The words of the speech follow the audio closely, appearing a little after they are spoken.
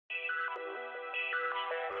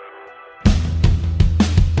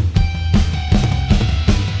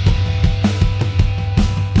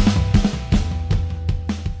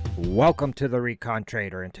Welcome to the Recon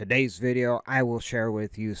Trader. In today's video, I will share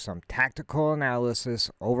with you some tactical analysis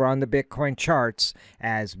over on the Bitcoin charts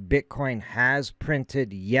as Bitcoin has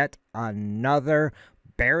printed yet another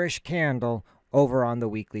bearish candle over on the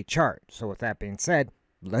weekly chart. So with that being said,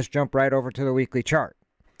 let's jump right over to the weekly chart.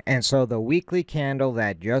 And so the weekly candle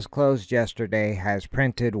that just closed yesterday has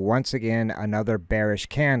printed once again another bearish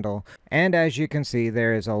candle. And as you can see,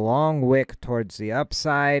 there is a long wick towards the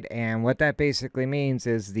upside. And what that basically means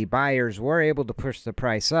is the buyers were able to push the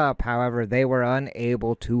price up. However, they were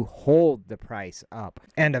unable to hold the price up.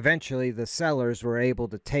 And eventually the sellers were able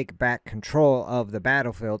to take back control of the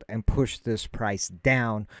battlefield and push this price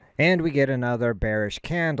down. And we get another bearish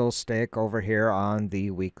candlestick over here on the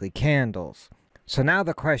weekly candles. So now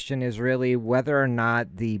the question is really whether or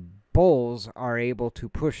not the bulls are able to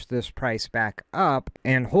push this price back up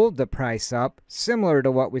and hold the price up, similar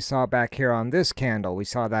to what we saw back here on this candle. We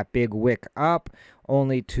saw that big wick up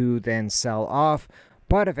only to then sell off,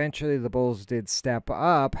 but eventually the bulls did step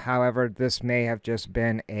up. However, this may have just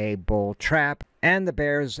been a bull trap, and the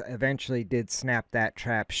bears eventually did snap that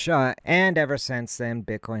trap shut, and ever since then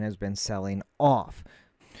Bitcoin has been selling off.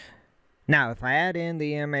 Now, if I add in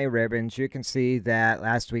the EMA ribbons, you can see that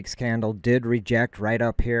last week's candle did reject right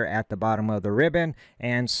up here at the bottom of the ribbon.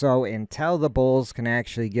 And so until the bulls can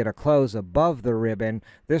actually get a close above the ribbon,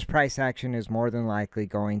 this price action is more than likely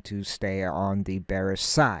going to stay on the bearish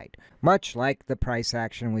side. Much like the price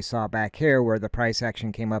action we saw back here, where the price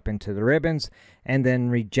action came up into the ribbons and then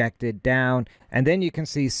rejected down. And then you can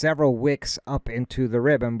see several wicks up into the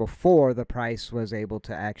ribbon before the price was able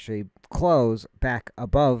to actually close back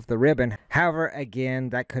above the ribbon. However, again,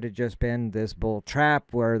 that could have just been this bull trap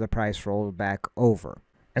where the price rolled back over.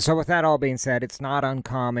 And so with that all being said, it's not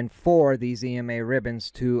uncommon for these EMA ribbons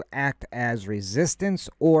to act as resistance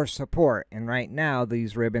or support. And right now,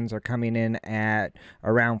 these ribbons are coming in at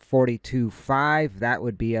around 42.5. That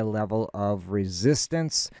would be a level of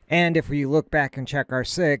resistance. And if we look back and check our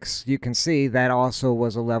 6, you can see that also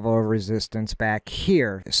was a level of resistance back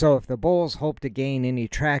here. So if the bulls hope to gain any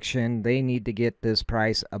traction, they need to get this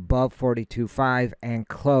price above 42.5 and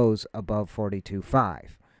close above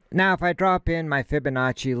 42.5. Now, if I drop in my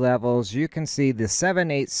Fibonacci levels, you can see the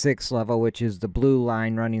 786 level, which is the blue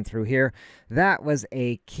line running through here. That was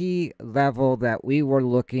a key level that we were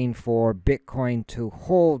looking for Bitcoin to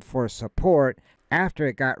hold for support after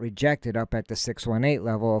it got rejected up at the 618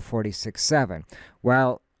 level of 46.7.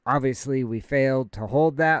 Well, obviously, we failed to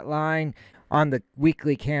hold that line on the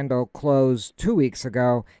weekly candle close 2 weeks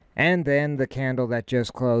ago. And then the candle that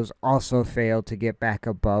just closed also failed to get back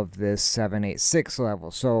above this 786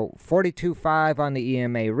 level. So 42.5 on the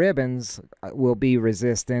EMA ribbons will be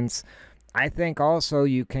resistance. I think also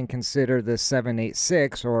you can consider the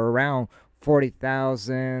 786 or around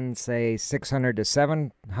 40,000, say 600 to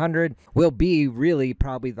 700, will be really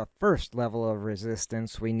probably the first level of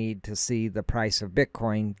resistance we need to see the price of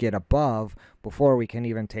Bitcoin get above before we can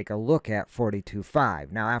even take a look at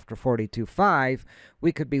 42.5. Now, after 42.5,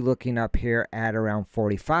 we could be looking up here at around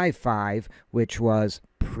 45.5, which was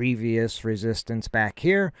previous resistance back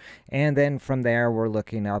here. And then from there, we're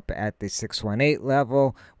looking up at the 618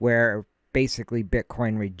 level, where basically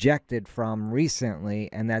Bitcoin rejected from recently,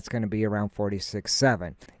 and that's going to be around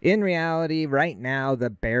 46.7. In reality, right now, the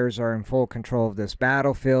bears are in full control of this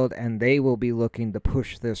battlefield, and they will be looking to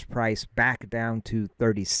push this price back down to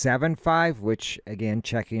 37.5, which, again,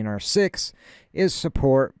 checking our 6, is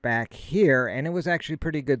support back here, and it was actually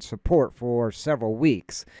pretty good support for several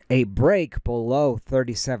weeks. A break below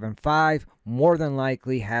 37.5 more than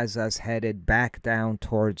likely has us headed back down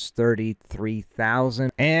towards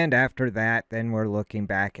 33,000, and after that, then we're looking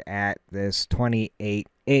back at this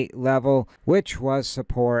 28.8 level, which was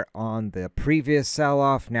support on the previous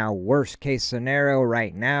sell-off. Now, worst case scenario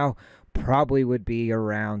right now probably would be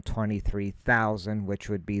around 23,000, which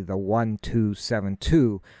would be the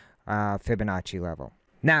 1272 Fibonacci level.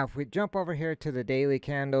 Now, if we jump over here to the daily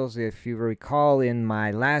candles, if you recall in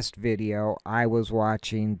my last video, I was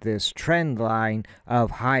watching this trend line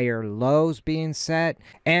of higher lows being set,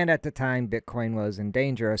 and at the time, Bitcoin was in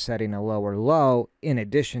danger of setting a lower low. In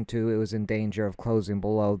addition to, it was in danger of closing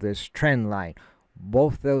below this trend line.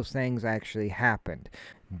 Both those things actually happened.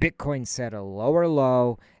 Bitcoin set a lower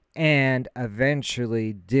low and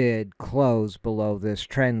eventually did close below this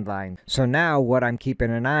trend line. So now what I'm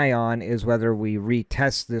keeping an eye on is whether we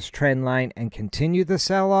retest this trend line and continue the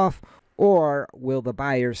sell-off, or will the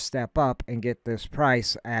buyers step up and get this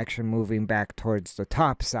price action moving back towards the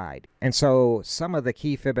top side? And so some of the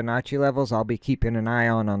key Fibonacci levels I'll be keeping an eye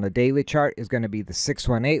on the daily chart is going to be the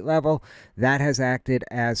 618 level. That has acted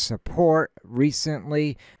as support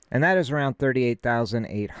recently. and that is around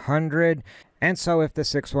 38,800. And so if the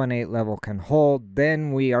 618 level can hold,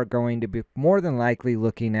 then we are going to be more than likely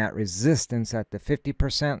looking at resistance at the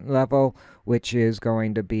 50% level, which is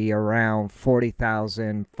going to be around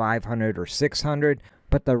 40,500 or 600.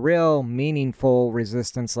 But the real meaningful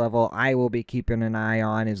resistance level I will be keeping an eye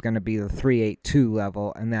on is going to be the 382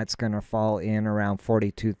 level, and that's going to fall in around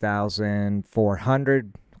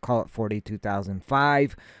 42,400, call it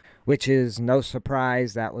 42,005. Which is no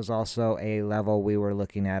surprise. That was also a level we were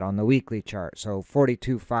looking at on the weekly chart. So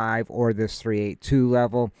 42.5 or this 382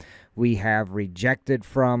 level we have rejected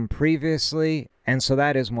from previously, and so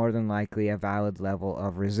that is more than likely a valid level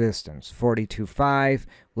of resistance. 42.5,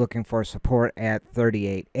 looking for support at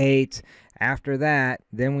 38.8. After that,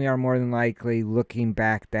 then we are more than likely looking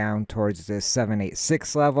back down towards this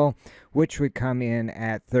 786 level, which would come in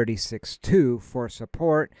at 36.2 for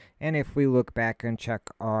support. And if we look back and check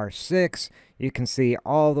R6, you can see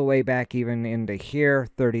all the way back even into here,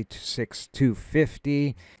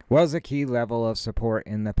 36.250 was a key level of support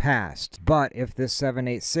in the past. But if this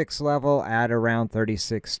 786 level at around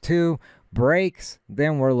 36.2 breaks,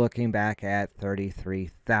 then we're looking back at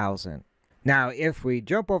 33,000. Now, if we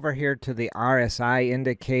jump over here to the RSI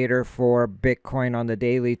indicator for Bitcoin on the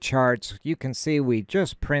daily charts, you can see we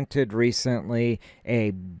just printed recently a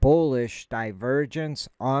bullish divergence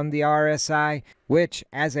on the RSI, which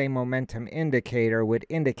as a momentum indicator would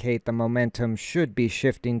indicate the momentum should be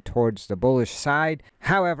shifting towards the bullish side.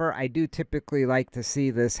 However, I do typically like to see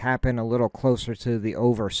this happen a little closer to the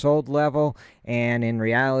oversold level, and in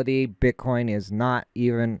reality, Bitcoin is not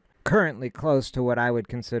even currently close to what I would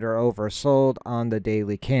consider oversold on the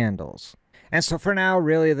daily candles. And so for now,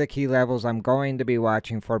 really the key levels I'm going to be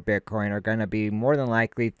watching for Bitcoin are going to be more than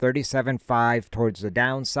likely 37.5 towards the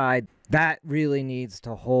downside. That really needs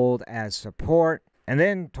to hold as support. And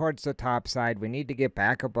then towards the top side, we need to get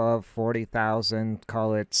back above 40,000,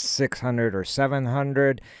 call it 600 or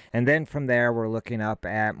 700. And then from there, we're looking up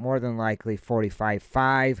at more than likely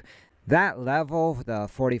 45.5. That level, the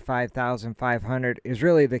 45,500, is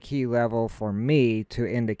really the key level for me to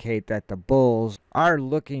indicate that the bulls are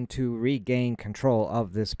looking to regain control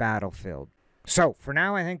of this battlefield. So for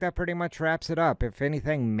now, I think that pretty much wraps it up. If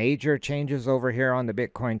anything major changes over here on the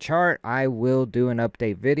Bitcoin chart, I will do an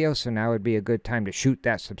update video. So now would be a good time to shoot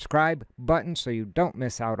that subscribe button so you don't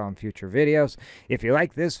miss out on future videos. If you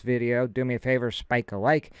like this video, do me a favor, spike a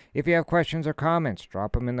like. If you have questions or comments,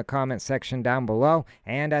 drop them in the comment section down below.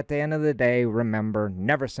 And at the end of the day, remember,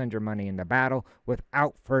 never send your money into battle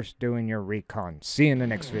without first doing your recon. See you in the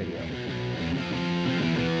next video.